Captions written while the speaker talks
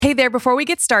Hey there, before we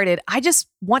get started, I just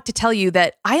want to tell you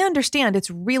that I understand it's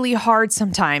really hard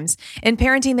sometimes. In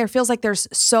parenting, there feels like there's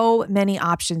so many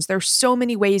options. There's so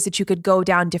many ways that you could go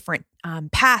down different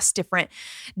paths, different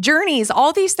journeys,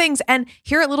 all these things. And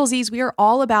here at Little Z's, we are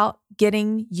all about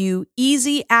getting you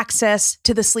easy access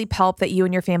to the sleep help that you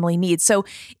and your family need. So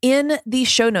in the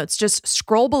show notes, just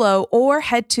scroll below or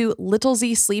head to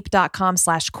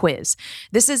littlezsleep.com/quiz.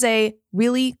 This is a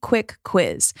really quick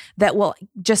quiz that will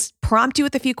just prompt you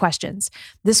with a few questions.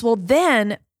 This will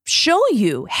then show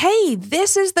you, hey,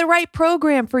 this is the right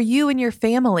program for you and your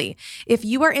family. If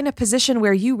you are in a position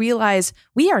where you realize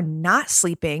we are not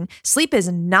sleeping, sleep is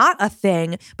not a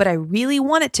thing, but I really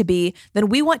want it to be, then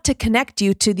we want to connect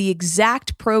you to the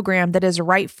exact program that is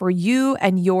right for you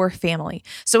and your family.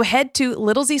 So head to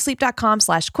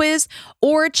littlezsleep.com/quiz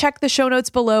or check the show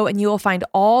notes below and you will find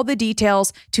all the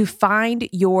details to find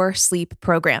your sleep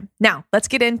program. Now, let's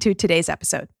get into today's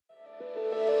episode.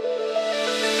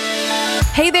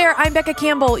 Hey there, I'm Becca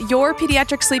Campbell, your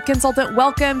pediatric sleep consultant.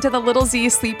 Welcome to the Little Z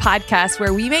Sleep Podcast,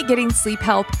 where we make getting sleep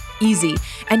help easy.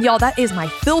 And y'all, that is my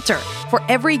filter. For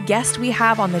every guest we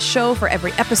have on the show, for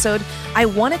every episode, I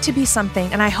want it to be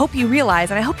something, and I hope you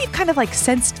realize, and I hope you've kind of like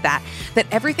sensed that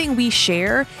everything we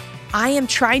share, I am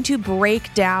trying to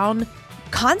break down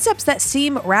concepts that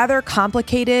seem rather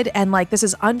complicated and like this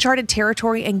is uncharted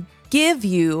territory and give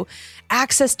you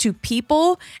access to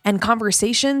people and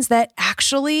conversations that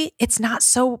actually it's not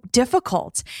so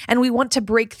difficult. And we want to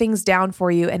break things down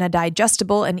for you in a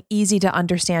digestible and easy to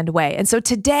understand way. And so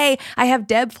today I have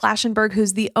Deb Flashenberg,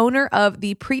 who's the owner of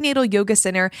the Prenatal Yoga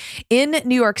Center in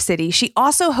New York City. She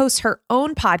also hosts her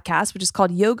own podcast, which is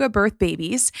called Yoga Birth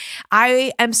Babies.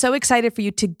 I am so excited for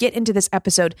you to get into this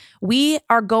episode. We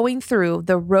are going through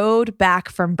the road back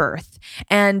from birth.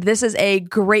 And this is a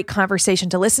great conversation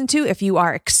to listen to if you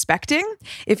are expecting,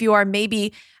 if you are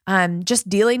maybe just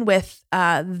dealing with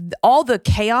all the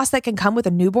chaos that can come with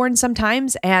a newborn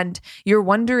sometimes, and you're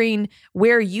wondering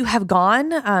where you have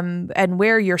gone and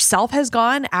where yourself has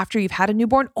gone after you've had a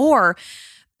newborn. Or,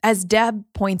 as Deb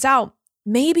points out,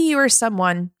 maybe you are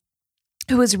someone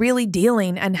who is really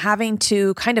dealing and having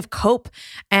to kind of cope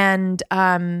and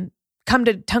come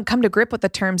to grip with the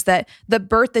terms that the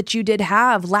birth that you did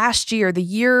have last year, the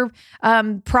year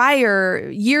prior,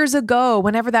 years ago,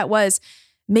 whenever that was,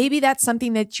 maybe that's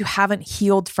something that you haven't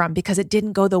healed from because it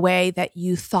didn't go the way that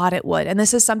you thought it would. And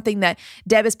this is something that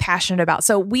Deb is passionate about.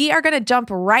 So we are going to jump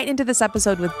right into this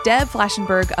episode with Deb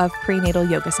Flashenberg of Prenatal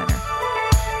Yoga Center.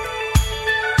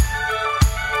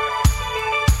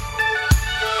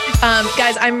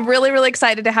 Guys, I'm really, really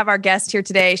excited to have our guest here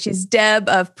today. She's Deb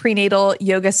of Prenatal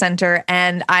Yoga Center,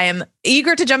 and I am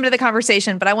eager to jump into the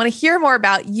conversation, but I want to hear more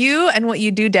about you and what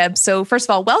you do, Deb. So first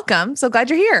of all, welcome. So glad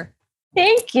you're here.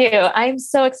 Thank you. I'm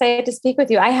so excited to speak with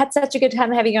you. I had such a good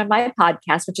time having you on my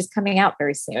podcast, which is coming out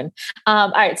very soon. All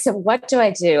right. So what do?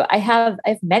 I have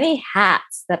many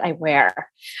hats that I wear,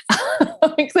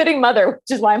 including mother, which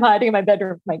is why I'm hiding in my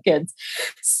bedroom with my kids.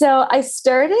 So I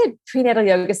started Prenatal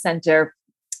Yoga Center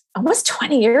almost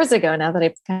 20 years ago now that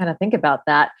I kind of think about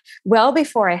that, well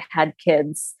before I had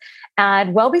kids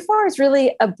and well before I was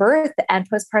really a birth and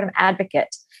postpartum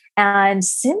advocate. And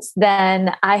since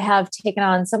then, I have taken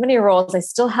on so many roles. I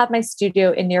still have my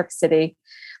studio in New York City.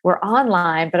 We're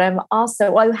online, but I'm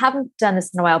also, well, I haven't done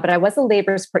this in a while, but I was a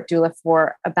labor support doula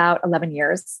for about 11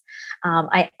 years.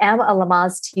 I am a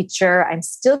Lamaze teacher. I'm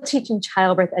still teaching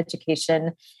childbirth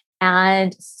education.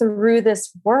 And through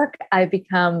this work, I've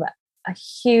become a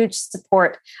huge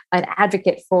support, an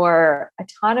advocate for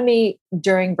autonomy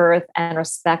during birth and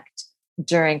respect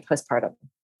during postpartum.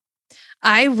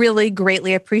 I really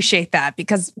greatly appreciate that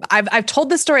because I've told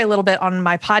this story a little bit on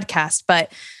my podcast,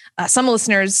 but some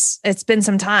listeners, it's been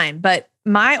some time, but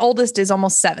my oldest is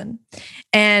almost 7.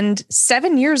 And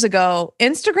 7 years ago,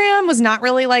 Instagram was not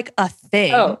really like a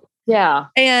thing. Oh, yeah.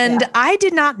 And I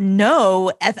did not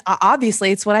know,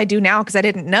 obviously it's what I do now because I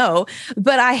didn't know,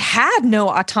 but I had no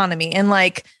autonomy and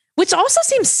like, which also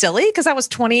seems silly because I was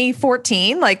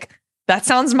 2014, like that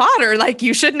sounds modern. Like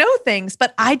you should know things,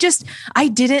 but I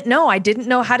didn't know. I didn't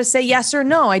know how to say yes or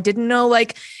no. I didn't know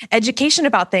like education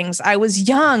about things. I was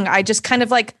young. I just kind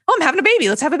of like, oh, I'm having a baby.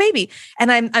 Let's have a baby.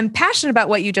 And I'm passionate about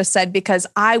what you just said because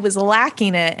I was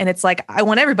lacking it. And it's like, I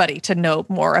want everybody to know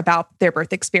more about their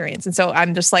birth experience. And so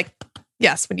I'm just like,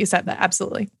 yes, when you said that,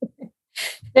 absolutely.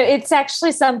 It's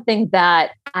actually something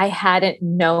that I hadn't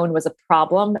known was a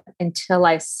problem until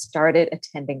I started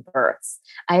attending births.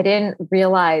 I didn't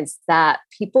realize that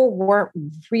people weren't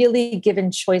really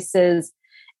given choices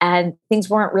and things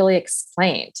weren't really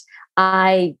explained.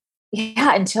 I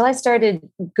yeah, until I started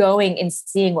going and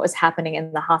seeing what was happening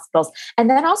in the hospitals. And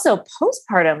then also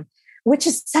postpartum, which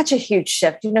is such a huge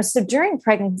shift. So during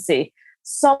pregnancy,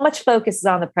 so much focus is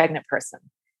on the pregnant person.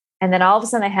 And then all of a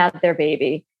sudden they have their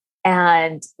baby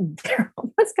and they're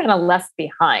almost kind of left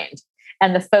behind.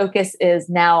 And the focus is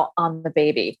now on the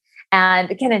baby.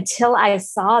 And again, until I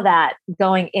saw that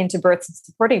going into births and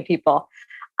supporting people,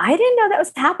 I didn't know that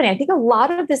was happening. I think a lot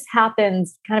of this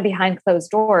happens kind of behind closed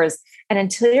doors. And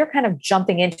until you're kind of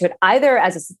jumping into it, either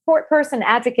as a support person,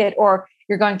 advocate, or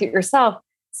you're going through it yourself,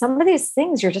 some of these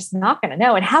things you're just not going to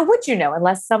know. And how would you know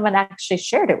unless someone actually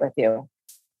shared it with you?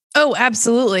 Oh,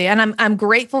 absolutely. And I'm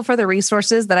grateful for the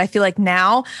resources that I feel like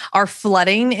now are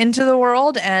flooding into the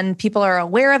world and people are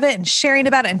aware of it and sharing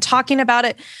about it and talking about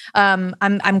it.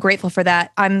 I'm grateful for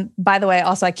that. By the way,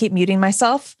 also I keep muting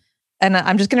myself. And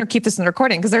I'm just going to keep this in the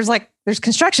recording because there's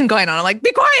construction going on. I'm like,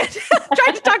 be quiet. I'm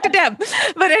trying to talk to Deb.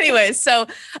 But anyways, so,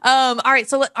 all right.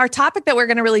 So our topic that we're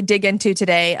going to really dig into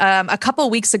today, a couple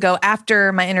of weeks ago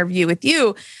after my interview with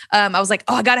you, I was like,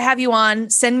 I got to have you on.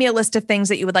 Send me a list of things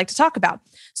that you would like to talk about.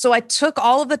 So I took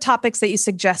all of the topics that you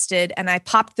suggested and I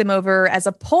popped them over as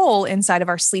a poll inside of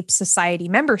our Sleep Society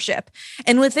membership.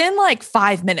 And within like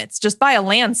 5 minutes, just by a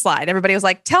landslide, everybody was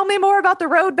like, tell me more about the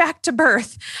road back to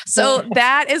birth. So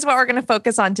that is what we're going to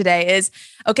focus on today is,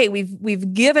 okay,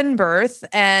 we've given birth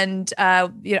and,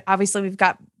 obviously we've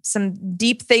got some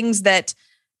deep things that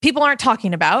people aren't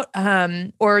talking about,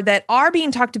 or that are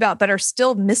being talked about, but are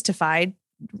still mystified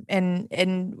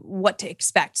and what to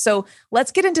expect. So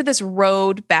let's get into this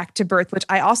road back to birth, which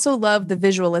I also love the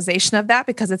visualization of that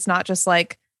because it's not just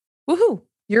like, woohoo,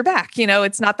 you're back.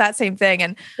 It's not that same thing.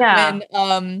 And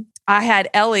when I had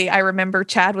Ellie, I remember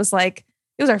Chad was like,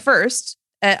 it was our first,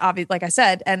 obviously, like I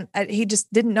said, and he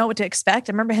just didn't know what to expect.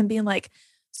 I remember him being like,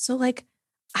 so like,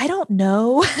 I don't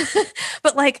know,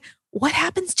 but like, what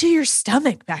happens to your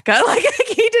stomach, Becca? Like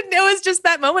he didn't know. It was just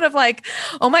that moment of like,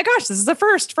 oh my gosh, this is a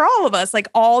first for all of us, like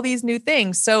all these new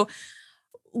things. So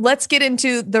let's get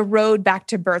into the road back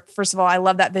to birth. First of all, I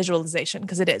love that visualization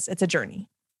because it's a journey.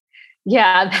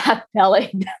 Yeah, that belly,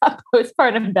 that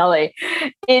postpartum belly,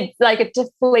 it's like a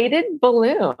deflated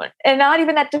balloon and not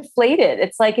even that deflated.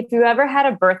 It's like if you ever had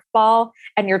a birth ball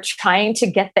and you're trying to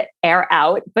get the air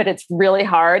out, but it's really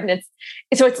hard. And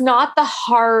it's not the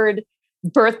hard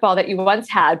birth ball that you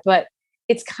once had, but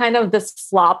it's kind of this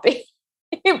floppy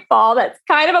ball that's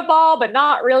kind of a ball, but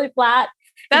not really flat.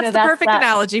 That's the perfect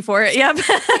analogy for it. Yep.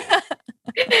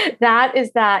 That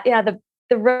is that. Yeah.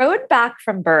 The road back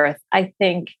from birth, I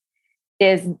think,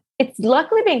 it's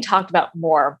luckily being talked about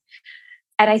more.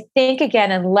 And I think, again,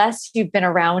 unless you've been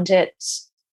around it,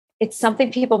 it's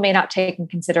something people may not take in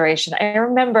consideration. I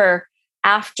remember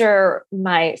after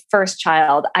my first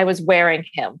child, I was wearing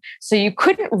him. So you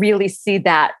couldn't really see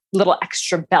that little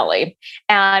extra belly.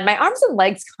 And my arms and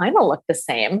legs kind of looked the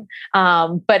same.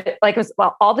 But like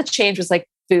all the change was like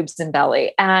boobs and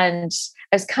belly. And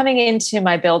I was coming into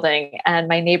my building and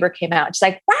my neighbor came out. She's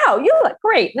like, wow, you look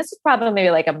great. And this is probably maybe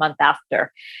like a month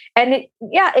after. And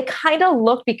it kind of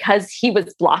looked because he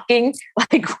was blocking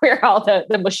like where all the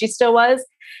mushy still was.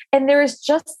 And there was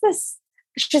just this,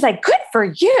 she's like, good for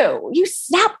you. You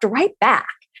snapped right back.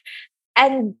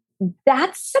 And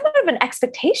that's somewhat of an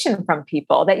expectation from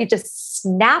people that you just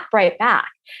snap right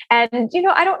back. And,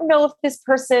 I don't know if this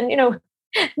person,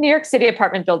 New York City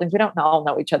apartment buildings, we don't all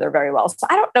know each other very well. So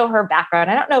I don't know her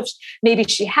background. I don't know if maybe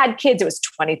she had kids. It was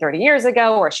 20, 30 years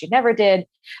ago, or she never did.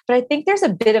 But I think there's a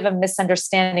bit of a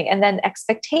misunderstanding and then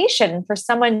expectation for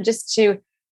someone just to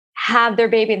have their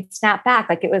baby and snap back.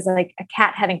 Like it was like a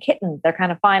cat having kittens. They're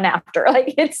kind of fine after.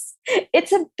 Like it's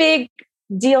a big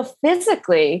deal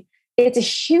physically. It's a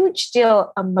huge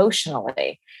deal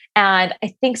emotionally. And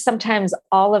I think sometimes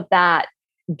all of that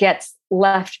gets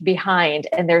left behind.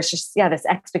 And there's just, this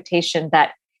expectation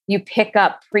that you pick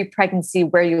up pre-pregnancy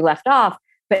where you left off,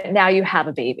 but now you have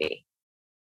a baby.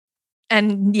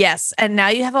 And yes, and now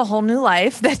you have a whole new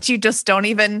life that you just don't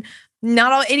even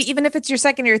if it's your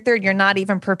second or your third, you're not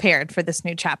even prepared for this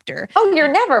new chapter. Oh, you're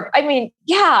never. I mean,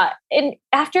 yeah. And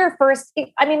after first,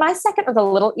 my second was a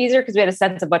little easier because we had a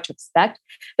sense of what to expect.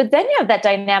 But then you have that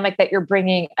dynamic that you're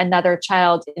bringing another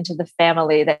child into the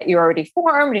family that you already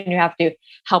formed, and you have to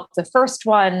help the first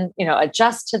one,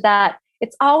 adjust to that.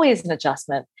 It's always an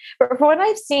adjustment. But for what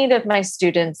I've seen of my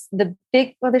students,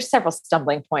 there's several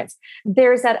stumbling points.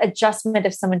 There's that adjustment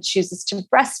if someone chooses to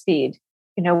breastfeed.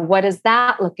 What is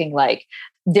that looking like?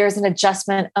 There's an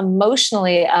adjustment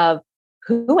emotionally of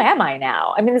who am I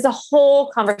now? I mean, there's a whole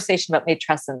conversation about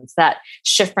matrescence, that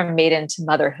shift from maiden to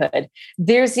motherhood.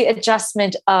 There's the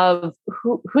adjustment of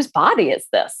whose body is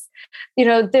this?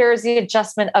 There's the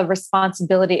adjustment of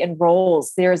responsibility and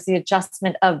roles. There's the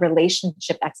adjustment of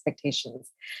relationship expectations.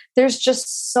 There's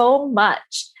just so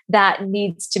much that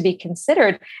needs to be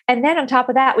considered. And then on top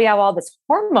of that, we have all this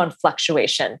hormone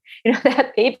fluctuation.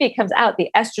 That baby comes out, the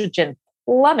estrogen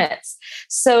plummets.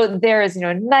 So there's,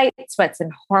 night sweats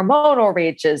and hormonal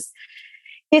rages.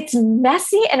 It's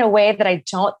messy in a way that I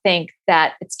don't think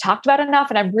that it's talked about enough.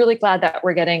 And I'm really glad that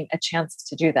we're getting a chance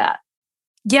to do that.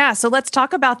 Yeah. So let's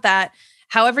talk about that.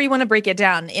 However you want to break it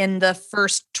down, in the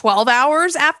first 12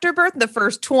 hours after birth, the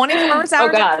first 24 hours. Oh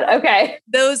God. Okay.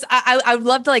 Those, I would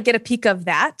love to get a peek of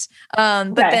that.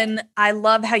 But then I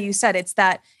love how you said it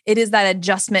is that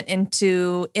adjustment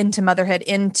into motherhood,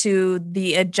 into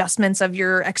the adjustments of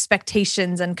your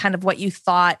expectations and kind of what you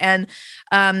thought. And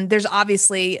there's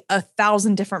obviously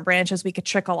 1,000 different branches we could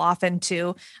trickle off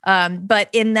into. But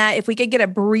in that, if we could get a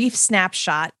brief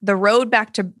snapshot, the road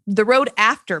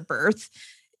after birth,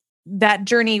 that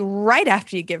journey right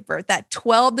after you give birth, that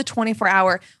 12 to 24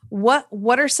 hour,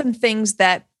 what are some things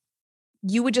that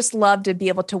you would just love to be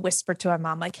able to whisper to a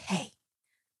mom, like, hey, ...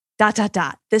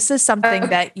 This is something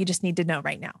that you just need to know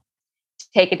right now.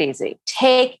 Take it easy.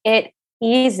 Take it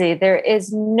easy. There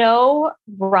is no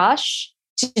rush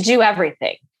to do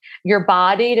everything. Your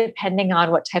body, depending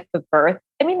on what type of birth,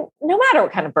 no matter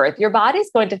what kind of birth, your body's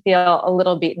going to feel a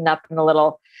little beaten up and a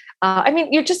little,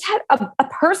 you just had a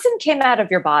person came out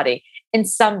of your body in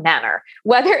some manner,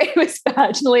 whether it was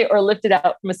vaginally or lifted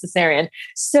out from a cesarean.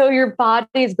 So your body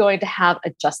is going to have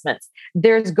adjustments.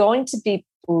 There's going to be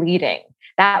bleeding.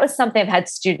 That was something I've had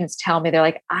students tell me. They're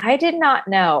like, I did not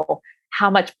know how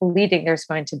much bleeding there's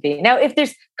going to be. Now, if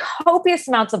there's copious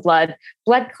amounts of blood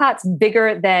clots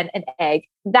bigger than an egg,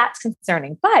 that's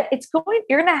concerning, but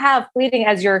you're going to have bleeding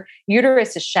as your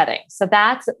uterus is shedding. So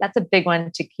that's a big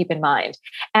one to keep in mind.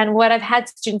 And what I've had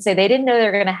students say, they didn't know they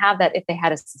were going to have that if they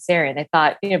had a cesarean. They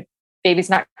thought, baby's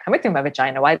not coming through my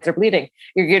vagina. Why is there bleeding?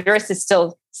 Your uterus is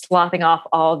still sloughing off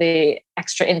all the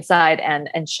extra inside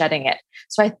and shedding it.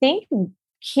 So I think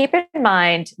keep in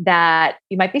mind that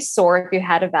you might be sore if you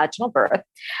had a vaginal birth.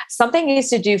 Something I used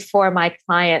to do for my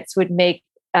clients would make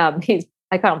these,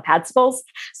 I call them padsiples.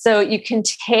 So you can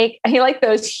take,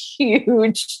 those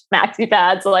huge maxi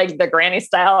pads, like the granny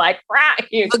style,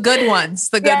 huge. The good ones.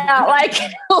 Like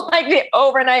the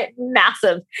overnight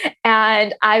massive.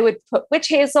 And I would put witch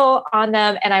hazel on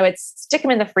them and I would stick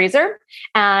them in the freezer.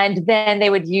 And then they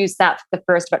would use that for the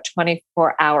first about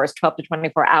 24 hours, 12 to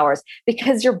 24 hours,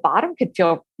 because your bottom could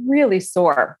feel really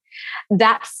sore.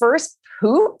 That first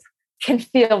poop can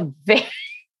feel very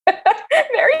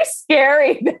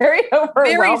scary, very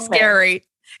overwhelming. Very scary.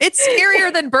 It's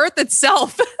scarier than birth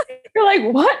itself. You're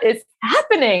like, what is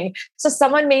happening? So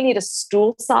someone may need a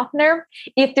stool softener.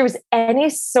 If there was any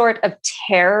sort of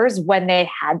tears when they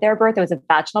had their birth, it was a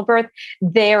vaginal birth,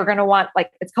 they are going to want,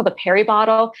 it's called a peri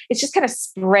bottle. It's just kind of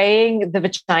spraying the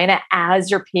vagina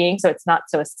as you're peeing so it's not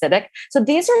so acidic. So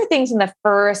these are things in the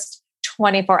first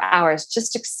 24 hours.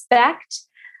 Just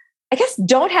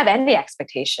don't have any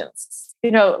expectations.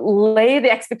 Lay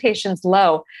the expectations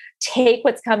low, take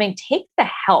what's coming, take the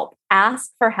help,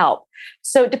 ask for help.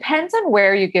 So it depends on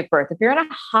where you give birth. If you're in a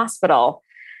hospital,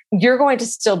 you're going to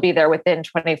still be there within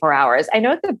 24 hours. I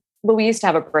know we used to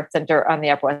have a birth center on the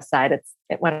Upper West Side.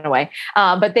 It went away.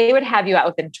 But they would have you out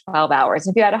within 12 hours.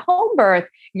 If you had a home birth,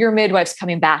 your midwife's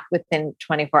coming back within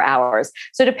 24 hours.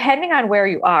 So depending on where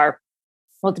you are,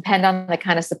 will depend on the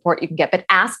kind of support you can get, but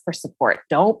ask for support.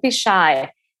 Don't be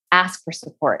shy. Ask for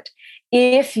support.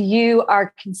 If you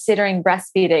are considering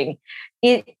breastfeeding,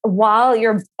 while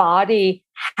your body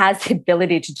has the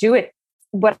ability to do it,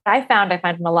 what I find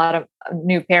from a lot of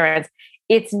new parents,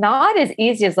 it's not as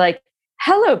easy as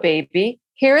hello, baby,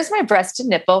 here is my breast and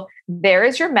nipple, there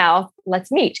is your mouth,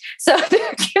 let's meet. So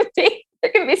there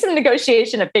can be some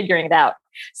negotiation of figuring it out.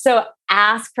 So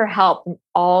ask for help from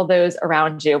all those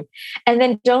around you. And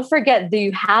then don't forget that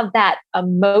you have that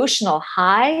emotional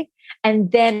high.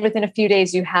 And then within a few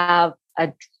days, you have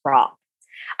a drop.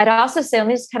 I'd also say, let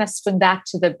me just kind of swing back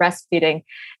to the breastfeeding,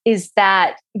 is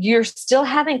that you're still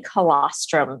having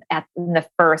colostrum in the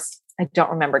first, I don't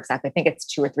remember exactly, I think it's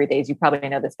 2 or 3 days. You probably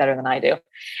know this better than I do.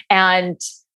 And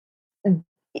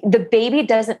the baby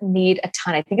doesn't need a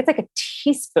ton. I think it's like a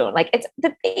teaspoon.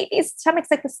 The baby's stomach's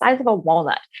like the size of a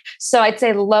walnut. So I'd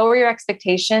say lower your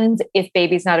expectations if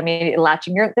baby's not immediately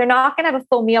latching. They're not going to have a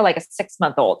full meal like a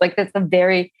 6-month-old. That's a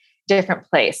very different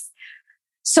place.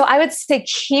 So I would say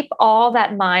keep all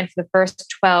that in mind for the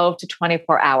first 12 to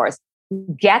 24 hours.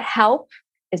 Get help.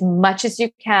 as much as you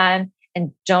can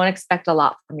and don't expect a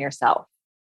lot from yourself.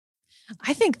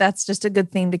 I think that's just a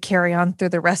good thing to carry on through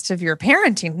the rest of your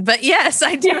parenting. But yes,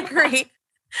 I do agree.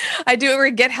 I do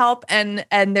agree. Get help, and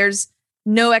there's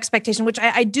no expectation, which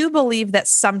I do believe that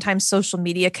sometimes social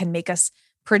media can make us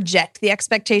project the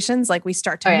expectations. Like we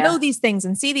start to know these things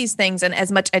and see these things. And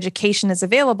as much education is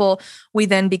available, we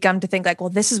then become to think like, well,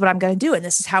 this is what I'm going to do. And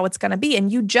this is how it's going to be.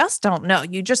 And you just don't know.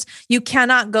 You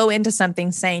cannot go into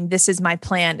something saying, this is my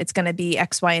plan. It's going to be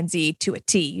X, Y, and Z to a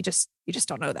T. You just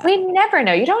don't know that. We never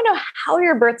know. You don't know how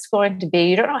your birth's going to be.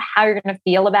 You don't know how you're going to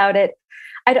feel about it.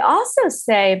 I'd also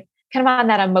say, kind of on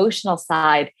that emotional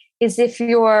side, is if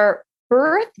your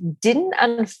birth didn't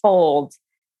unfold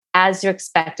as you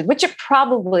expected, which it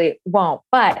probably won't,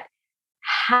 but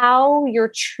how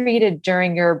you're treated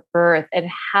during your birth and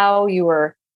how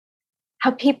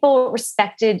people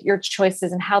respected your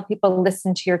choices and how people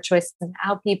listened to your choices and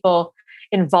how people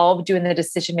involved you in the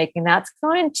decision making, that's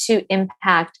going to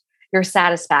impact your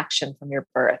satisfaction from your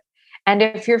birth. And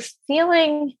if you're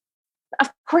feeling, of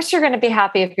course, you're going to be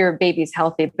happy if your baby's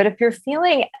healthy, but if you're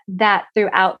feeling that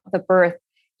throughout the birth,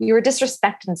 you were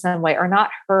disrespected in some way or not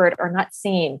heard or not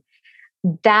seen,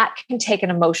 that can take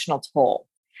an emotional toll.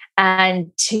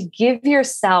 And to give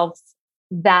yourself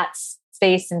that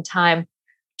space and time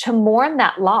to mourn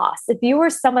that loss. If you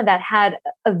were someone that had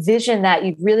a vision that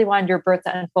you really wanted your birth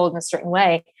to unfold in a certain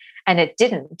way and it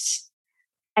didn't,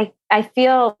 I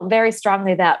feel very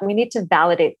strongly that we need to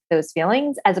validate those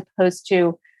feelings as opposed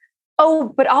to,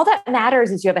 oh, but all that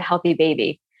matters is you have a healthy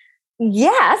baby.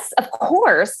 Yes, of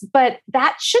course, but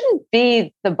that shouldn't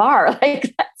be the bar.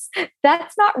 Like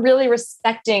that's not really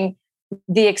respecting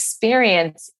the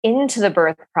experience into the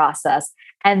birth process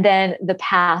and then the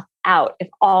path out. If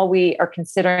all we are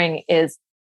considering is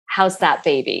how's that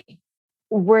baby,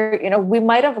 we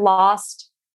might have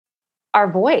lost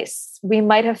our voice. We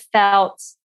might have felt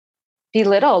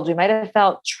belittled. We might have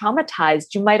felt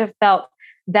traumatized. You might have felt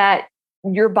that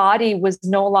your body was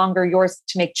no longer yours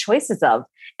to make choices of.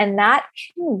 And that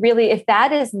can really, if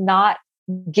that is not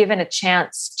given a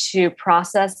chance to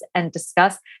process and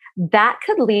discuss, that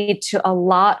could lead to a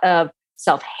lot of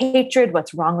self-hatred.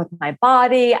 What's wrong with my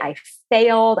body? I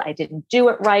failed. I didn't do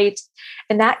it right.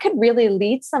 And that could really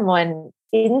lead someone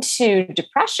into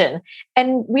depression.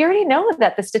 And we already know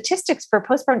that the statistics for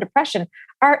postpartum depression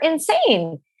are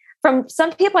insane. From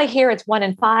some people I hear it's 1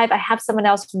 in 5. I have someone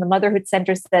else from the Motherhood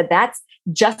Center said that's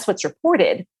just what's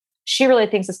reported. She really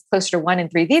thinks it's closer to 1 in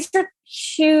 3. These are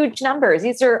huge numbers.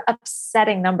 These are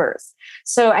upsetting numbers.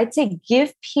 So I'd say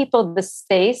give people the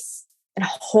space and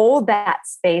hold that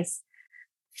space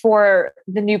for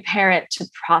the new parent to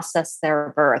process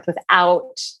their birth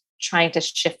without trying to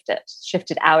shift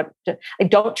it out.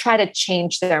 Don't try to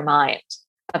change their mind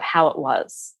of how it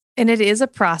was. And it is a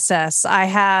process.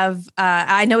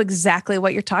 I know exactly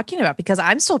what you're talking about because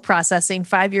I'm still processing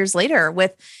 5 years later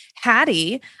with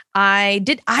Hattie. I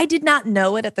did not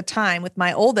know it at the time with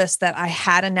my oldest that I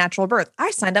had a natural birth.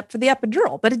 I signed up for the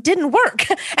epidural, but it didn't work.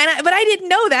 But I didn't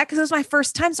know that because it was my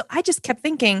first time. So I just kept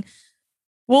thinking,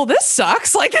 well, this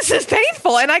sucks. Like, this is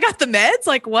painful. And I got the meds.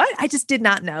 Like, what? I just did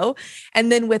not know.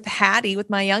 And then with Hattie, with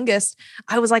my youngest,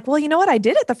 I was like, well, you know what? I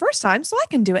did it the first time, so I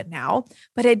can do it now.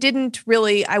 But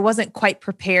I wasn't quite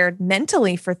prepared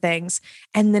mentally for things.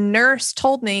 And the nurse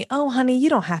told me, oh, honey, you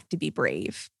don't have to be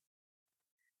brave.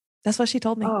 That's what she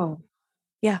told me. Oh,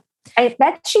 yeah. I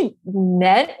bet she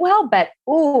meant well, but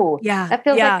that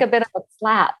feels like a bit of a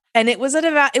slap. And it was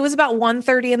about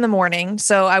 1:30 in the morning.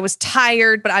 So I was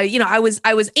tired, but I was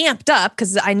amped up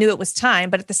because I knew it was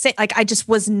time. But at the same, like I just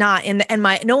was not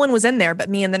no one was in there but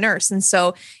me and the nurse. And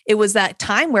so it was that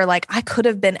time where like I could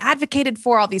have been advocated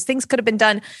for, all these things could have been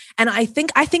done. And I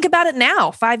think about it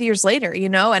now, 5 years later,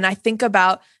 and I think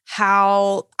about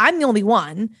how I'm the only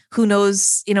one who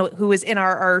knows, who was in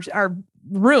our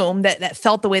room that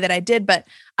felt the way that I did. But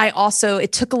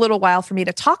it took a little while for me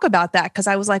to talk about that because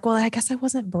I was like, well, I guess I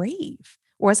wasn't brave.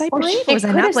 Was I brave? Or was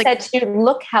I not? Said to you,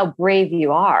 look how brave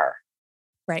you are.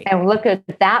 Right. And look at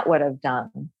that would have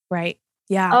done. Right.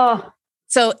 Yeah. Oh,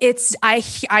 so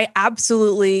I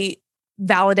absolutely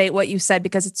validate what you said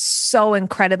because it's so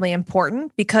incredibly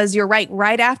important because you're right.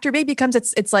 Right after baby comes,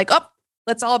 it's like, oh,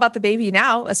 it's all about the baby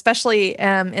now, especially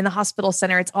in the hospital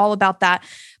center. It's all about that.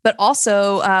 But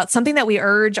also something that we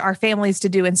urge our families to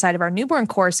do inside of our newborn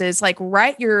course is like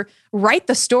write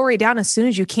the story down as soon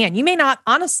as you can. You may not,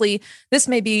 honestly, this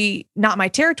may be not my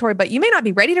territory, but you may not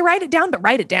be ready to write it down, but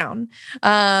write it down.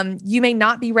 You may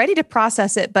not be ready to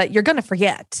process it, but you're going to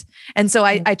forget. And so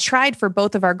I tried for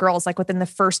both of our girls, like within the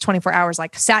first 24 hours,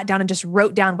 like sat down and just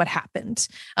wrote down what happened.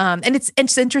 And it's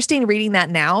interesting reading that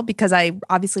now because I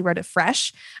obviously wrote it fresh.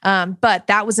 fresh. But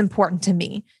that was important to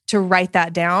me to write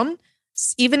that down.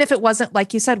 Even if it wasn't,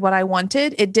 like you said, what I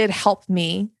wanted, it did help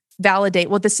me validate,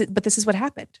 well, this is what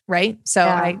happened. Right. So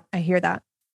I hear that.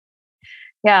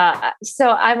 Yeah. So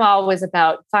I'm always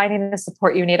about finding the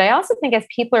support you need. I also think as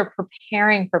people are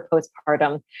preparing for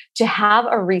postpartum, to have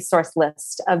a resource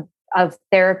list of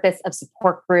therapists, of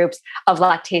support groups, of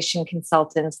lactation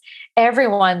consultants,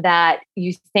 everyone that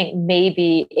you think may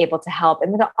be able to help.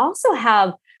 And then to also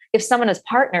have, if someone is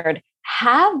partnered,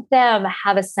 have them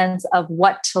have a sense of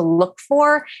what to look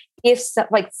for if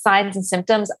like signs and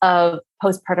symptoms of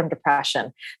postpartum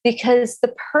depression, because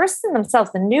the person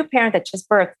themselves, the new parent that just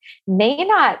birthed, may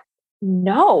not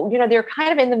know, they're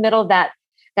kind of in the middle of that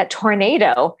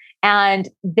tornado, and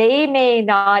they may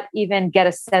not even get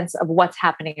a sense of what's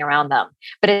happening around them.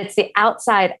 But it's the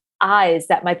outside eyes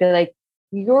that might be like,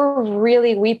 you're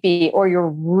really weepy, or you're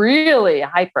really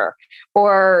hyper,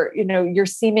 or, you're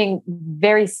seeming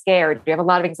very scared. You have a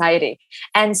lot of anxiety.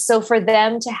 And so for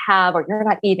them to have, or you're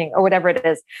not eating, or whatever it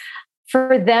is,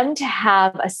 for them to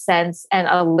have a sense and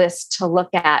a list to look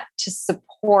at to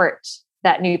support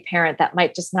that new parent that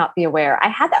might just not be aware. I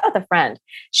had that with a friend.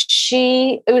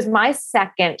 It was my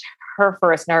second, her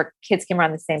first, and our kids came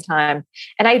around the same time.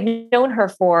 And I'd known her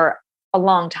for a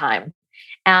long time.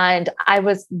 And I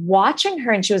was watching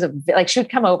her, and she was she would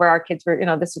come over. Our kids were,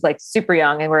 this was like super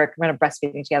young, and we're kind of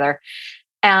breastfeeding together.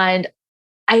 And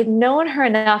I'd known her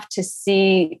enough to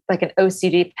see like an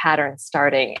OCD pattern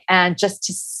starting, and just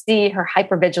to see her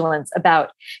hypervigilance about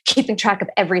keeping track of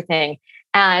everything.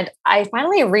 And I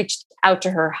finally reached out to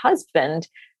her husband,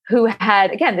 who had,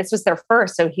 again, this was their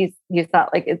first. So he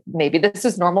thought like, maybe this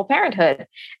is normal parenthood.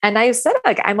 And I said,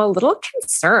 like, I'm a little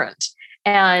concerned.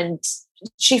 And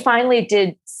she finally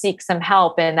did seek some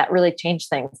help, and that really changed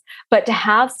things. But to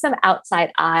have some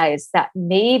outside eyes that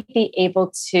may be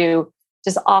able to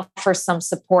just offer some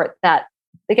support that,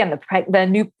 again, the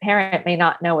new parent may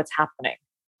not know what's happening.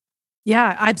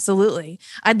 Yeah, absolutely.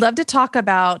 I'd love to talk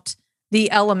about the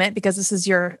element, because this is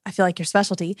I feel like your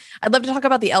specialty. I'd love to talk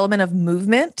about the element of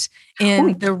movement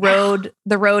in the road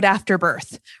after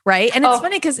birth. Right. And it's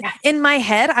funny because in my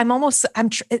head, I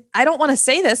don't want to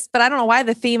say this, but I don't know why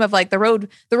the theme of like the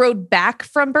road back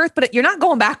from birth, but you're not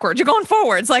going backwards, you're going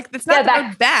forwards. Like it's not the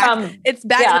road back, it's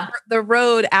back the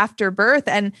road after birth.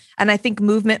 And I think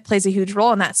movement plays a huge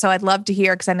role in that. So I'd love to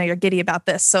hear, because I know you're giddy about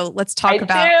this. So let's talk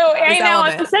about I know,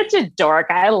 element. I'm such a dork.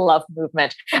 I love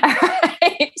movement. All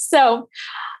right. So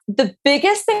the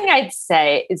biggest thing I'd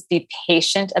say is be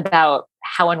patient about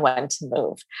how and when to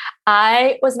move.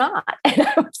 I was not, and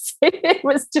I would say it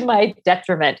was to my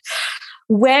detriment.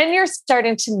 When you're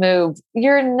starting to move,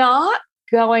 you're not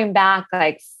going back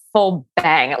like full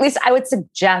bang. At least I would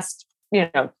suggest,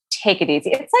 take it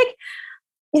easy. It's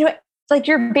like, like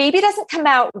your baby doesn't come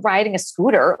out riding a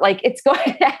scooter. Like it's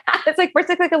it's like first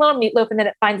like a little meatloaf, and then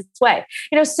it finds its way.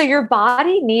 So your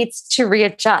body needs to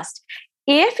readjust.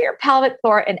 If your pelvic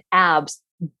floor and abs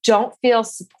don't feel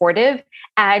supportive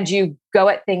and you go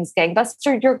at things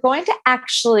gangbuster, you're going to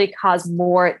actually cause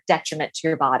more detriment to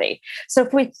your body. So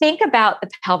if we think about the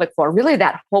pelvic floor, really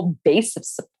that whole base of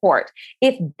support,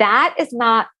 if that is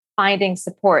not finding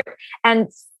support, and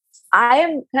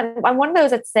I'm one of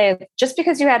those that say, just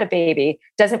because you had a baby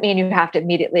doesn't mean you have to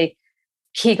immediately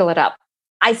Kegel it up.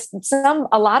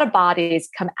 A lot of bodies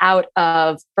come out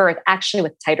of birth actually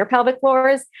with tighter pelvic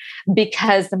floors,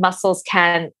 because the muscles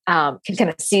can kind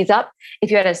of seize up. If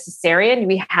you had a cesarean,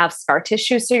 we have scar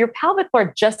tissue. So your pelvic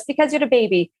floor, just because you had a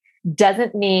baby,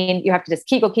 doesn't mean you have to just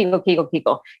Kegel. You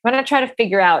want to try to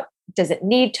figure out, does it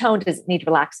need tone? Does it need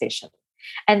relaxation?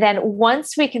 And then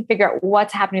once we can figure out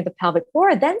what's happening to the pelvic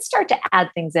floor, then start to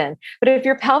add things in. But if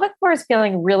your pelvic floor is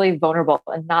feeling really vulnerable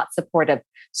and not supportive,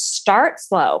 start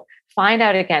slow. Find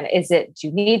out again, do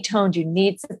you need tone? Do you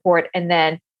need support? And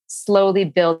then slowly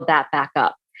build that back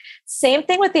up. Same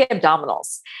thing with the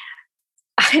abdominals.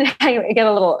 I get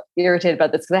a little irritated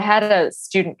about this because I had a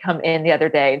student come in the other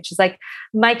day, and she's like,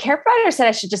 my care provider said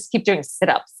I should just keep doing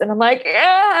sit-ups. And I'm like,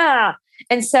 yeah.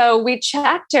 And so we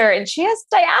checked her, and she has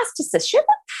diastasis. She has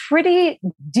a pretty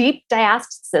deep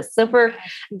diastasis. So for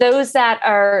those that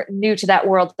are new to that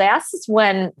world, diastasis,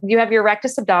 when you have your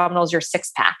rectus abdominals, your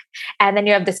six pack, and then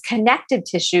you have this connected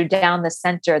tissue down the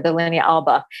center, the linea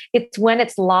alba. It's when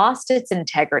it's lost its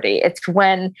integrity. It's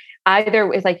when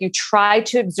either it's like you try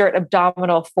to exert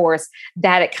abdominal force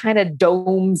that it kind of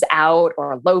domes out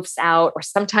or loafs out, or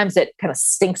sometimes it kind of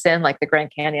sinks in like the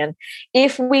Grand Canyon.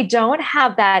 If we don't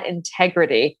have that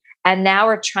integrity, and now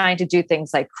we're trying to do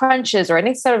things like crunches or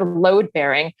any sort of load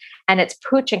bearing, and it's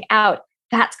pooching out,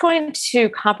 that's going to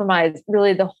compromise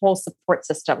really the whole support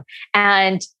system.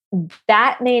 And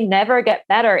that may never get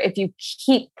better if you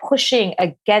keep pushing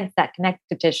against that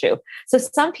connective tissue. So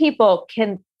some people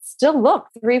can still look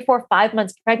 3, 4, 5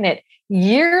 months pregnant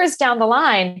years down the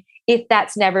line if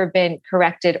that's never been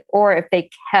corrected or if they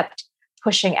kept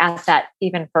pushing at that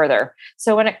even further.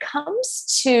 So when it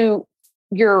comes to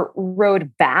your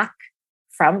road back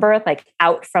from birth, like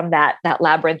out from that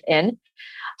labyrinth in,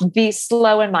 be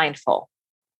slow and mindful.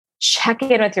 Check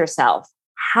in with yourself.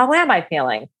 How am I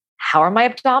feeling? How are my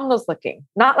abdominals looking?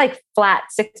 Not like flat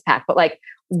 6-pack, but like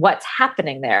what's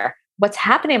happening there? What's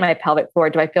happening in my pelvic floor?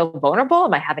 Do I feel vulnerable?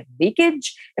 Am I having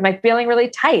leakage? Am I feeling really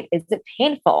tight? Is it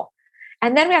painful?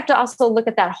 And then we have to also look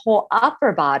at that whole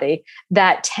upper body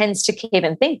that tends to cave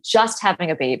in. Think just having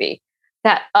a baby.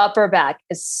 That upper back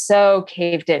is so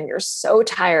caved in. You're so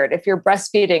tired. If you're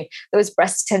breastfeeding, those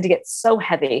breasts tend to get so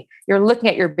heavy. You're looking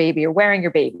at your baby, you're wearing your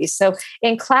baby. So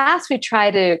in class, we try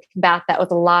to combat that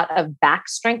with a lot of back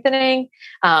strengthening,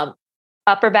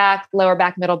 upper back, lower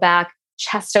back, middle back,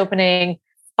 chest opening,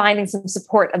 finding some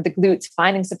support of the glutes,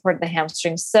 finding support of the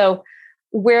hamstrings. So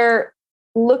we're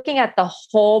looking at the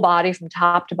whole body from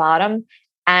top to bottom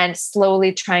and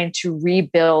slowly trying to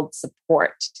rebuild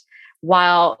support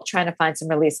while trying to find some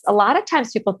release. A lot of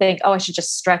times people think, oh, I should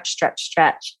just stretch.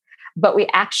 But we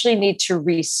actually need to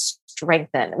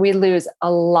re-strengthen. We lose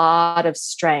a lot of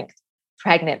strength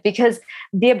pregnant because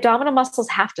the abdominal muscles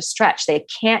have to stretch. They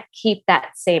can't keep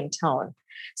that same tone.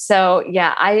 So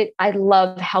yeah, I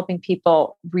love helping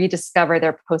people rediscover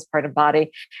their postpartum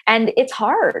body. And it's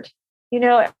hard. You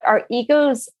know, our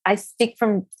egos, I speak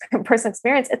from personal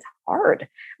experience, it's hard.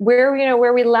 Where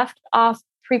we left off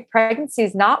pre-pregnancy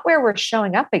is not where we're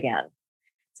showing up again.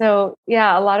 So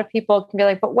yeah, a lot of people can be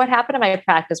like, but what happened to my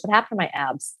practice? What happened to my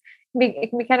abs? It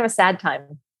can be kind of a sad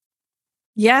time.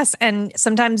 Yes. And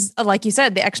sometimes, like you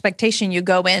said, the expectation, you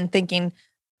go in thinking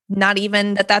not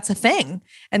even that's a thing.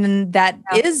 And then that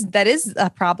is a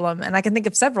problem. And I can think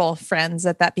of several friends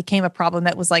that became a problem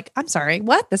that was like, I'm sorry,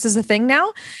 what? This is a thing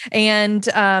now? And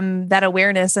that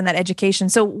awareness and that education.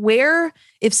 So where,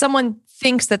 if someone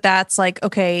thinks that's like,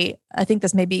 okay, I think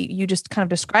this maybe you just kind of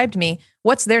described me,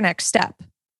 what's their next step?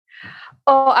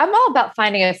 Oh, I'm all about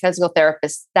finding a physical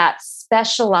therapist that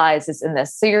specializes in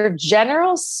this. So your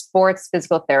general sports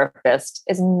physical therapist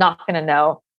is not going to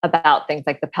know about things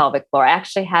like the pelvic floor. I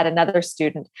actually had another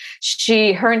student.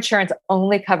 Her insurance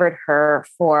only covered her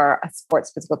for a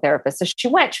sports physical therapist. So she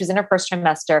was in her first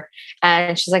trimester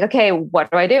and she's like, okay,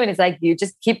 what do I do? And he's like, you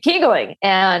just keep Kegels.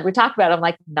 And we talked about it. I'm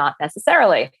like, not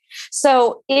necessarily.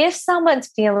 So if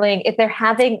they're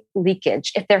having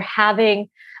leakage,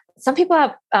 some people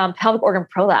have pelvic organ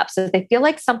prolapse. So they feel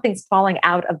like something's falling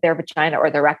out of their vagina or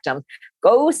their rectum.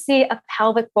 Go see a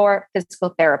pelvic floor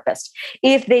physical therapist.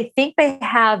 If they think they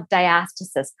have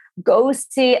diastasis, go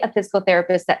see a physical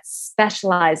therapist that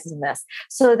specializes in this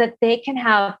so that they can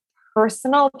have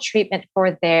personal treatment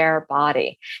for their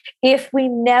body. If we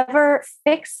never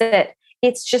fix it,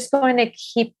 it's just going to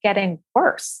keep getting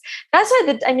worse. That's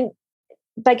why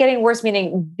by getting worse,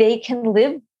 meaning they can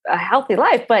live a healthy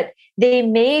life, but they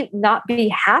may not be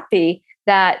happy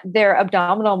that their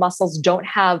abdominal muscles don't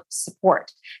have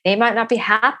support. They might not be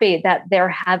happy that they're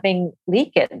having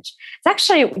leakage. It's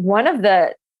actually one of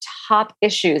the top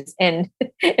issues in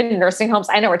nursing homes.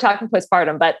 I know we're talking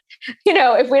postpartum, but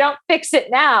if we don't fix it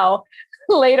now,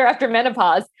 later after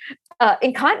menopause,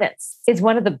 incontinence is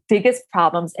one of the biggest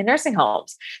problems in nursing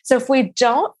homes. So if we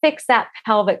don't fix that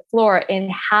pelvic floor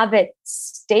and have it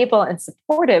stable and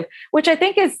supportive, which I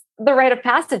think is the rite of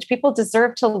passage, people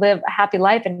deserve to live a happy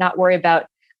life and not worry about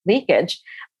leakage,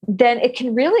 then it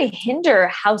can really hinder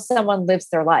how someone lives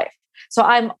their life. So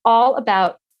I'm all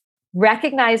about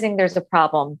recognizing there's a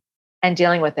problem and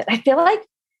dealing with it. I feel like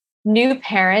new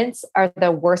parents are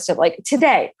the worst at, like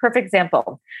today, perfect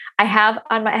example. I had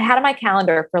on my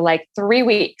calendar for like 3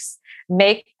 weeks,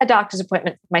 make a doctor's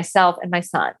appointment for myself and my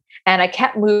son. And I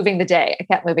kept moving the day. I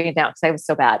kept moving it down because I was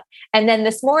so bad. And then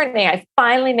this morning, I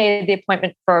finally made the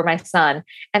appointment for my son.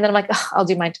 And then I'm like, I'll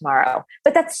do mine tomorrow.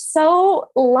 But that's so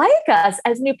like us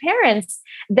as new parents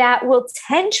that will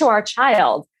tend to our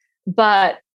child.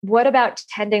 But what about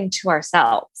tending to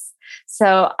ourselves?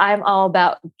 So I'm all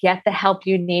about get the help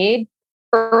you need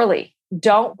early.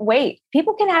 Don't wait.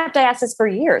 People can have diastasis for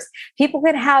years. People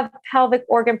can have pelvic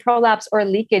organ prolapse or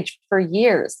leakage for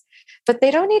years, but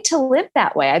they don't need to live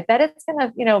that way. I bet it's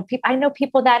going to, I know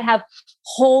people that have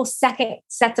whole second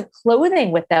sets of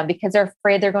clothing with them because they're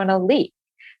afraid they're going to leak.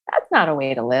 That's not a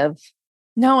way to live.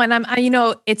 No. And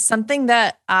it's something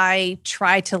that I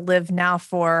try to live now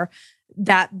for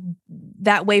that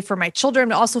way for my children,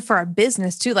 but also for our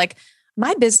business too. Like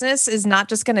my business is not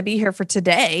just going to be here for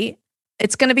today.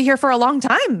 it's going to be here for a long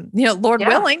time, Lord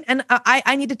willing. And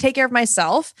I need to take care of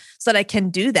myself so that I can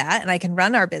do that and I can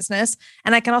run our business.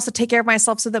 And I can also take care of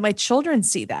myself so that my children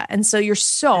see that. And so you're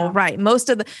so right. Most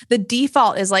of the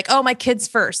default is like, oh, my kids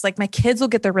first. Like my kids will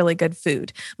get the really good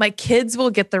food. My kids will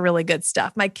get the really good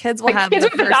stuff. My kids will have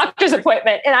the doctor's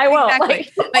appointment and I won't.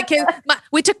 Exactly. Like- my kids,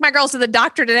 we took my girls to the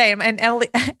doctor today and Ellie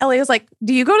was like,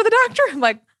 do you go to the doctor? I'm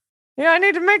like, yeah, I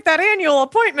need to make that annual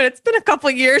appointment. It's been a couple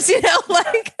of years,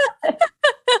 like,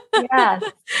 yes.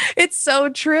 It's so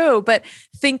true. But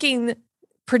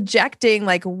projecting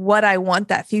like what I want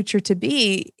that future to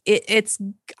be,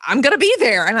 I'm going to be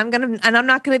there and I'm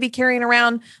not going to be carrying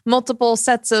around multiple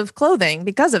sets of clothing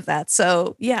because of that.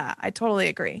 So yeah, I totally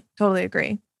agree.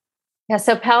 Yeah.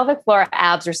 So pelvic floor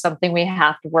abs are something we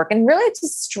have to work and really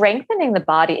just strengthening the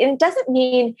body. And it doesn't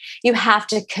mean you have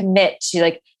to commit to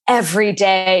like every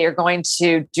day you're going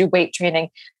to do weight training,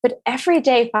 but every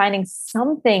day finding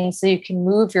something so you can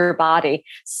move your body,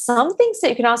 something so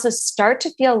you can also start to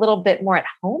feel a little bit more at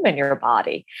home in your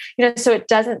body, so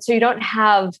you don't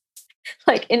have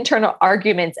like internal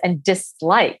arguments and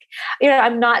dislike.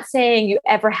 I'm not saying you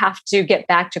ever have to get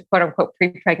back to quote unquote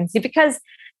pre-pregnancy because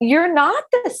you're not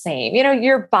the same.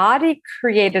 Your body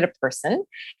created a person,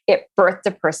 it birthed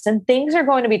a person. Things are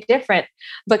going to be different,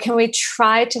 but can we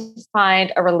try to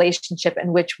find a relationship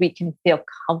in which we can feel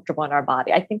comfortable in our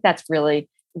body? I think that's really,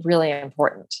 really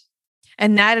important.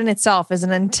 And that in itself is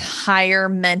an entire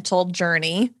mental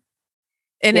journey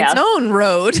in its own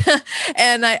road.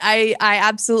 And I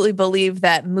absolutely believe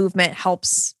that movement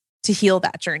helps to heal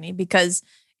that journey because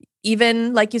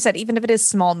even like you said, even if it is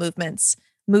small movements,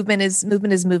 movement is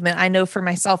movement. I know for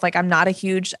myself, like I'm not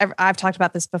I've talked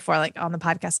about this before, like on the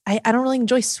podcast. I don't really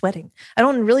enjoy sweating. I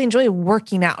don't really enjoy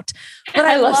working out, but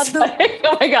I love sweating.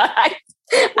 Oh my God.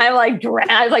 I'm like drenched.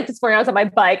 I was like this morning I was on my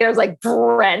bike and I was like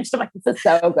drenched. I'm like, this is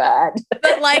so good. But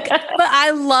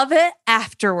I love it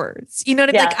afterwards. You know what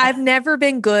I mean? Like I've never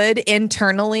been good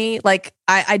internally. Like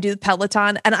I do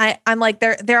Peloton and I'm like,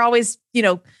 they're always,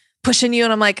 pushing you.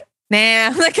 And I'm like,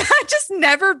 nah, like I've just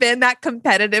never been that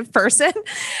competitive person.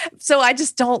 So I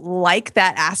just don't like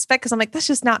that aspect because I'm like, that's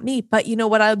just not me. But you know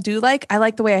what I do like? I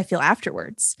like the way I feel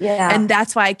afterwards. Yeah. And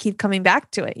that's why I keep coming back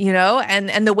to it,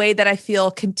 and the way that I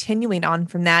feel continuing on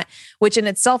from that, which in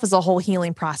itself is a whole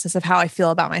healing process of how I feel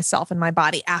about myself and my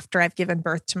body after I've given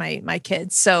birth to my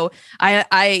kids. So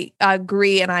I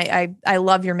agree. And I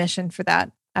love your mission for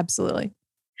that. Absolutely.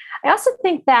 I also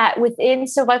think that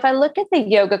so if I look at the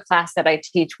yoga class that I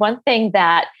teach, one thing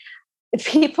that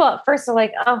people at first are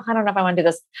like, oh, I don't know if I want to do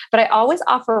this, but I always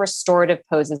offer restorative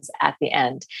poses at the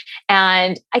end.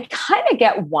 And I kind of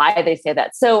get why they say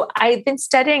that. So I've been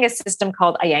studying a system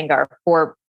called Iyengar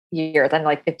for years, and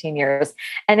like 15 years.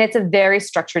 And it's a very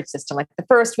structured system. Like the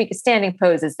first week is standing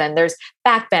poses, then there's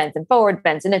back bends and forward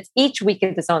bends, and it's each week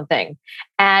is its own thing.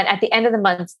 And at the end of the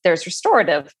month, there's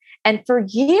restorative. And for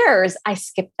years, I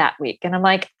skipped that week. And I'm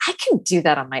like, I can do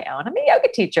that on my own. I'm a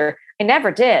yoga teacher. I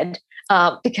never did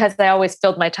because I always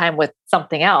filled my time with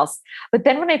something else. But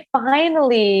then when I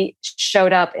finally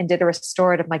showed up and did a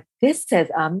restorative, I'm like, this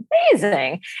is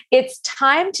amazing. It's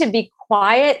time to be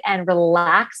quiet and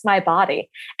relax my body.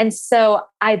 And so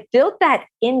I built that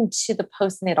into the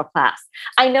postnatal class.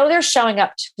 I know they're showing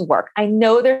up to work. I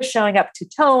know they're showing up to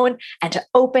tone and to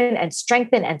open and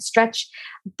strengthen and stretch.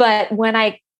 But when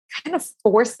I kind of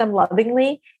force them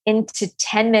lovingly into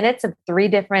 10 minutes of 3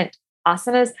 different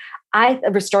asanas,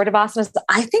 restorative asanas,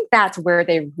 I think that's where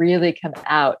they really come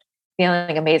out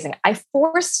feeling amazing. I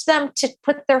forced them to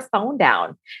put their phone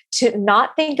down, to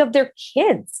not think of their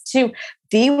kids, to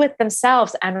be with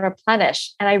themselves and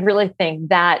replenish. And I really think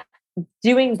that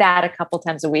doing that a couple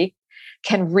times a week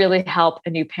can really help a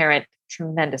new parent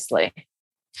tremendously.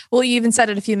 Well, you even said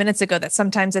it a few minutes ago that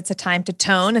sometimes it's a time to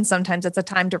tone and sometimes it's a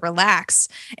time to relax.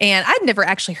 And I'd never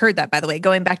actually heard that, by the way,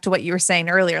 going back to what you were saying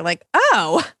earlier, like,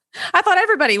 oh, I thought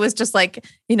everybody was just like,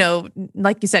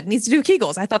 like you said, needs to do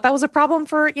Kegels. I thought that was a problem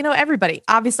for, everybody.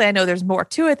 Obviously, I know there's more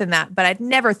to it than that, but I'd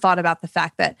never thought about the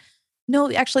fact that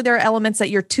no, actually there are elements that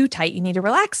you're too tight. You need to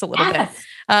relax a little bit.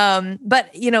 But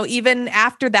even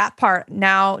after that part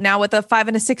now with a 5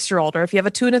 and a 6-year-old, or if you have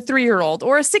a 2 and a 3-year-old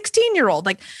or a 16-year-old,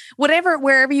 like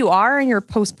wherever you are in your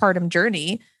postpartum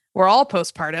journey, we're all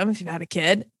postpartum. If you've had a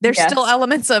kid, there's still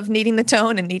elements of needing the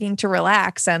tone and needing to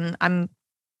relax. And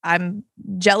I'm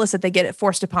jealous that they get it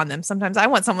forced upon them. Sometimes I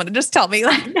want someone to just tell me,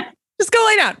 like, just go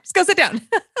lay down, just go sit down.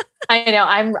 I know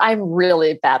I'm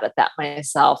really bad at that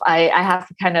myself. I have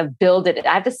to kind of build it.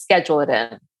 I have to schedule it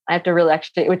in. I have to really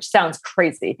actually, which sounds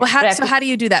crazy. Well, how do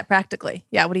you do that practically?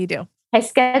 Yeah. What do you do? I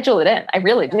schedule it in. I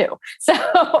really do. So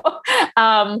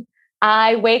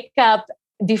I wake up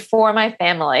before my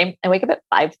family. I wake up at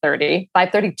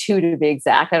 5:32 to be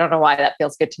exact. I don't know why that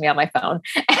feels good to me on my phone.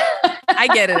 I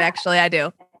get it. Actually, I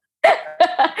do.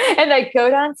 And I go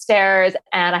downstairs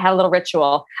and I have a little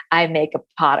ritual. I make a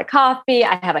pot of coffee.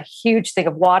 I have a huge thing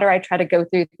of water I try to go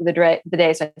through the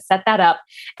day. So I set that up.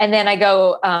 And then I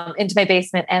go into my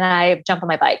basement and I jump on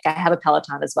my bike. I have a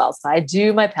Peloton as well. So I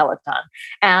do my Peloton.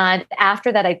 And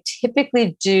after that, I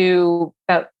typically do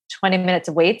about 20 minutes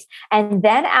of weights. And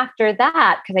then after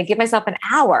that, because I give myself an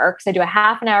hour, because I do a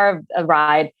half an hour of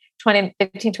ride, 20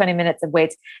 minutes of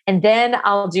weights. And then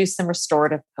I'll do some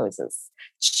restorative poses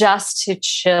just to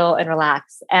chill and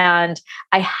relax. And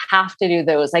I have to do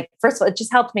those. Like, first of all, it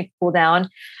just helps me cool down,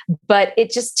 but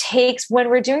it just takes, when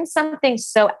we're doing something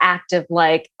so active,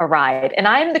 like a ride, and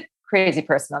I'm the crazy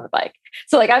person on the bike.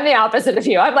 So like, I'm the opposite of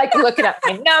you. I'm like looking at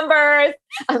my numbers.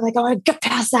 I'm like, oh, I get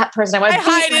past that person. I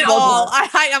hide it all.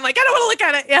 I'm like, I don't want to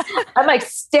look at it. Yeah. I'm like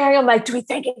staring. I'm like, do we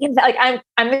think it? Like,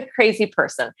 I'm the crazy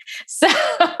person. So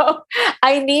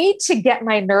I need to get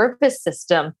my nervous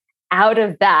system out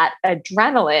of that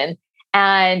adrenaline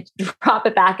and drop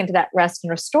it back into that rest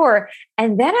and restore.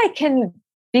 And then I can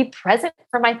be present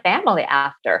for my family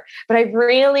after. But I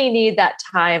really need that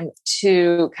time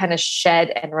to kind of shed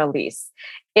and release.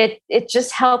 It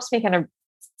just helps me kind of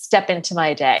step into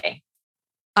my day.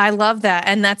 I love that.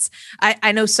 And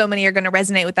I know so many are going to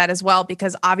resonate with that as well,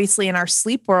 because obviously in our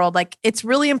sleep world, like, it's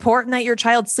really important that your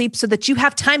child sleeps so that you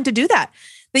have time to do that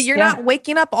you're not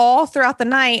waking up all throughout the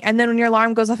night. And then when your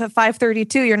alarm goes off at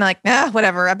 5:32, you're like,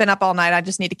 whatever, I've been up all night. I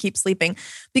just need to keep sleeping,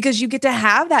 because you get to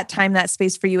have that time, that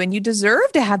space for you. And you deserve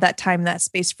to have that time, that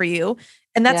space for you.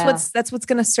 And that's what's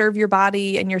going to serve your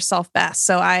body and yourself best.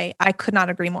 So I could not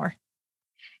agree more.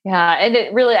 Yeah. And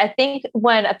it really, I think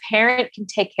when a parent can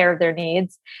take care of their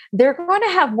needs, they're going to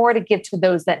have more to give to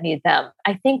those that need them.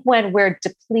 I think when we're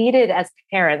depleted as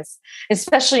parents,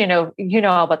 especially, you know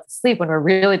all about the sleep, when we're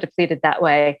really depleted that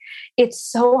way, it's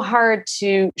so hard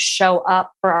to show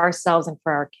up for ourselves and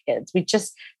for our kids.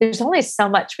 There's only so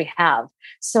much we have.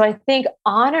 So I think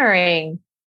honoring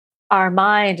our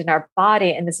mind and our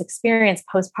body and this experience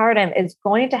postpartum is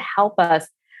going to help us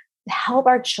help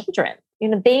our children.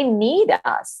 They need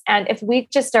us. And if we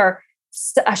just are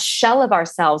a shell of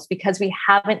ourselves because we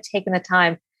haven't taken the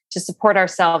time to support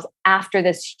ourselves after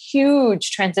this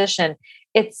huge transition,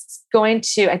 it's going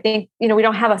to, I think, we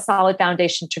don't have a solid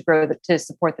foundation to grow, to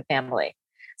support the family.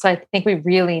 So I think we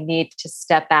really need to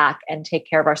step back and take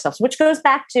care of ourselves, which goes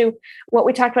back to what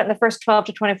we talked about in the first 12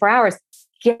 to 24 hours.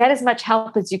 Get as much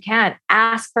help as you can.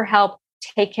 Ask for help.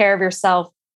 Take care of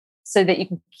yourself so that you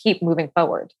can keep moving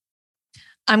forward.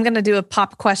 I'm going to do a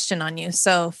pop question on you.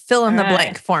 So fill in the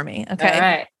blank for me. Okay. All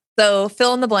right. So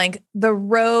fill in the blank. The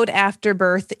road after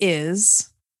birth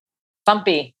is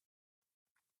bumpy.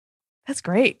 That's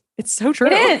great. It's so true.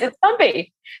 It is. It's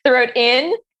bumpy. The road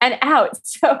in and out.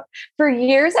 So for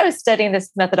years, I was studying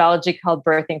this methodology called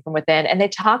birthing from within, and they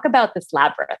talk about this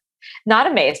labyrinth, not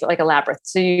a maze, but like a labyrinth.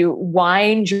 So you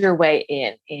wind your way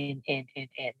in, and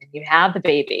you have the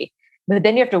baby, but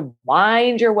then you have to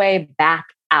wind your way back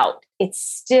out. It's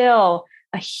still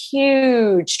a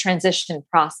huge transition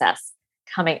process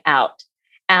coming out,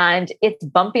 and it's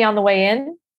bumpy on the way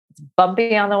in. It's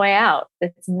bumpy on the way out.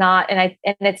 It's not, and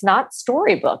it's not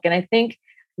storybook. And I think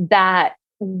that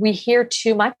we hear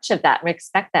too much of that. We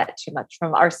expect that too much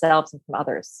from ourselves and from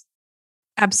others.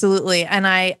 Absolutely. And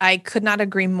I could not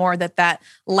agree more that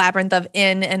labyrinth of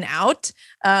in and out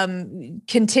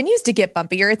continues to get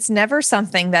bumpier. It's never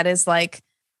something that is like,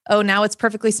 oh, now it's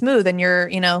perfectly smooth and you're,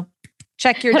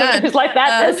 check, you're done. It's like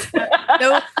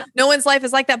that. No one's life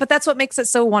is like that, but that's what makes it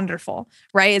so wonderful,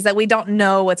 right? Is that we don't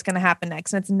know what's going to happen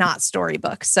next, and it's not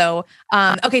storybook. So,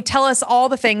 okay, tell us all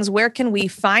the things. Where can we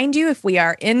find you if we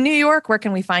are in New York? Where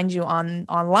can we find you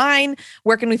online?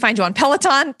 Where can we find you on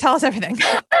Peloton? Tell us everything.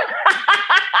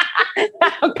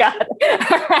 Oh God.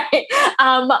 All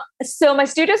right. So my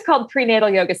studio is called Prenatal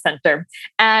Yoga Center,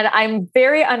 and I'm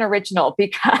very unoriginal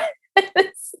because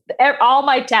all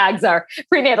my tags are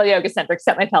Prenatal Yoga Center,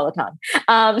 except my Peloton.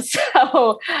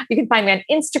 So you can find me on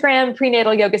Instagram,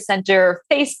 Prenatal Yoga Center,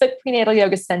 Facebook, Prenatal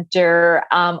Yoga Center,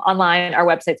 online, our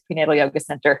website's Prenatal Yoga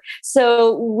Center.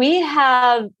 So we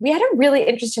had a really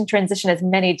interesting transition, as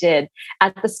many did.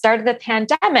 At the start of the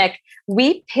pandemic,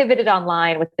 we pivoted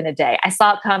online within a day. I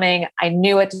saw it coming. I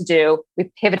knew what to do. We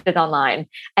pivoted online.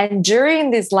 And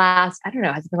during these last, I don't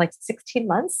know, has it been like 16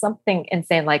 months, something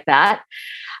insane like that,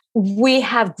 we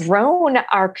have grown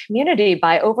our community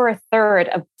by over a third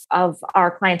of our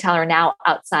clientele are now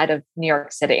outside of New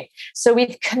York City. So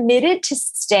we've committed to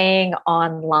staying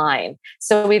online.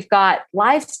 So we've got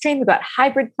live stream, we've got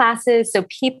hybrid classes. So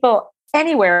people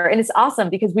anywhere. And it's awesome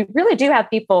because we really do have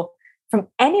people from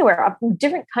anywhere, from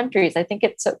different countries. I think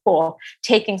it's so cool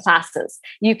taking classes.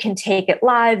 You can take it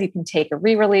live, you can take a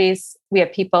re-release. We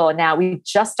have people now, we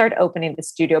just started opening the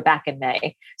studio back in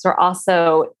May. So we're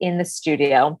also in the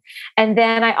studio. And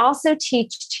then I also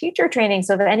teach teacher training.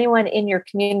 So that anyone in your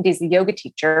community is a yoga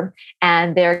teacher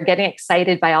and they're getting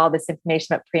excited by all this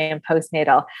information about pre and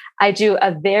postnatal, I do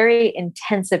a very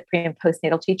intensive pre and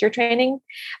postnatal teacher training.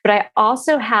 But I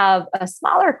also have a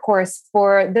smaller course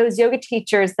for those yoga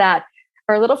teachers that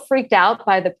are a little freaked out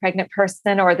by the pregnant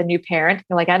person or the new parent.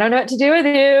 They're like, I don't know what to do with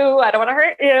you. I don't want to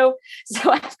hurt you.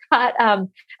 So I've got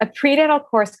a prenatal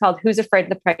course called Who's Afraid of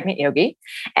the Pregnant Yogi.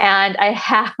 And I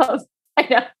have, I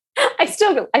know, I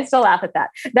still laugh at that.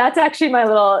 That's actually my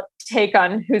little take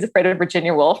on Who's Afraid of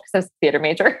Virginia Woolf, because I was a theater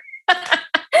major.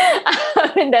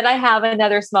 And then I have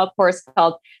another small course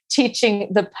called Teaching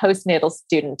the Postnatal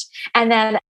Student. And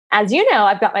then, as you know,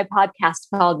 I've got my podcast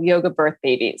called Yoga Birth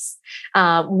Babies,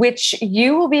 which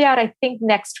you will be out, I think,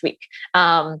 next week.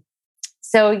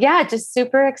 So yeah, just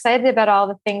super excited about all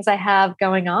the things I have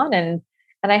going on. And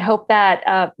I hope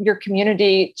that your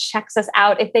community checks us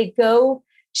out. If they go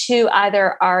to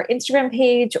either our Instagram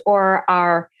page or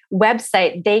our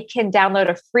website, they can download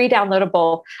a free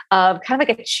downloadable of kind of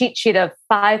like a cheat sheet of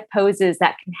 5 poses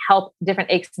that can help different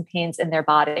aches and pains in their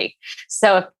body.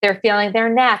 So if they're feeling their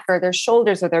neck or their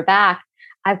shoulders or their back,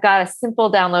 I've got a simple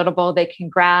downloadable they can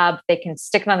grab, they can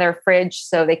stick it on their fridge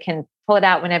so they can pull it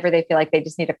out whenever they feel like they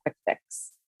just need a quick fix.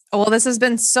 Well, this has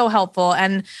been so helpful.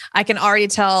 And I can already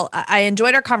tell I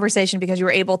enjoyed our conversation because you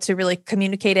were able to really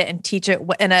communicate it and teach it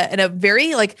in a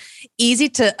very like easy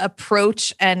to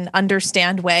approach and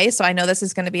understand way. So I know this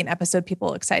is going to be an episode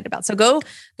people are excited about. So go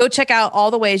check out all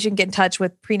the ways you can get in touch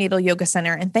with Prenatal Yoga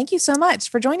Center. And thank you so much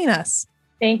for joining us.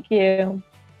 Thank you.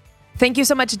 Thank you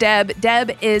so much, Deb.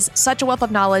 Deb is such a wealth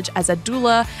of knowledge as a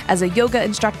doula, as a yoga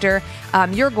instructor.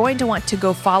 You're going to want to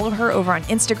go follow her over on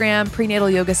Instagram, Prenatal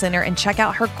Yoga Center, and check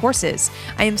out her courses.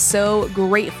 I am so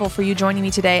grateful for you joining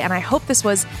me today, and I hope this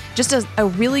was just a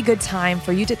really good time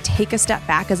for you to take a step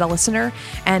back as a listener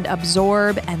and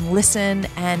absorb and listen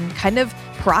and kind of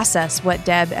process what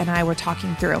Deb and I were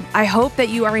talking through. I hope that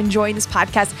you are enjoying this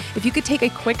podcast. If you could take a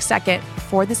quick second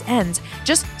before this ends,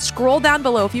 just scroll down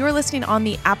below. If you are listening on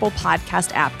the Apple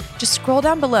Podcast app, just scroll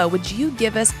down below. Would you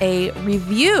give us a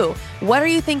review? What are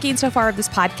you thinking so far of this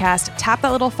podcast? Tap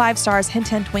that little 5 stars, hint,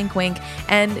 hint, wink, wink,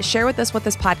 and share with us what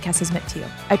this podcast has meant to you.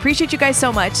 I appreciate you guys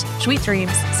so much. Sweet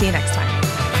dreams. See you next time.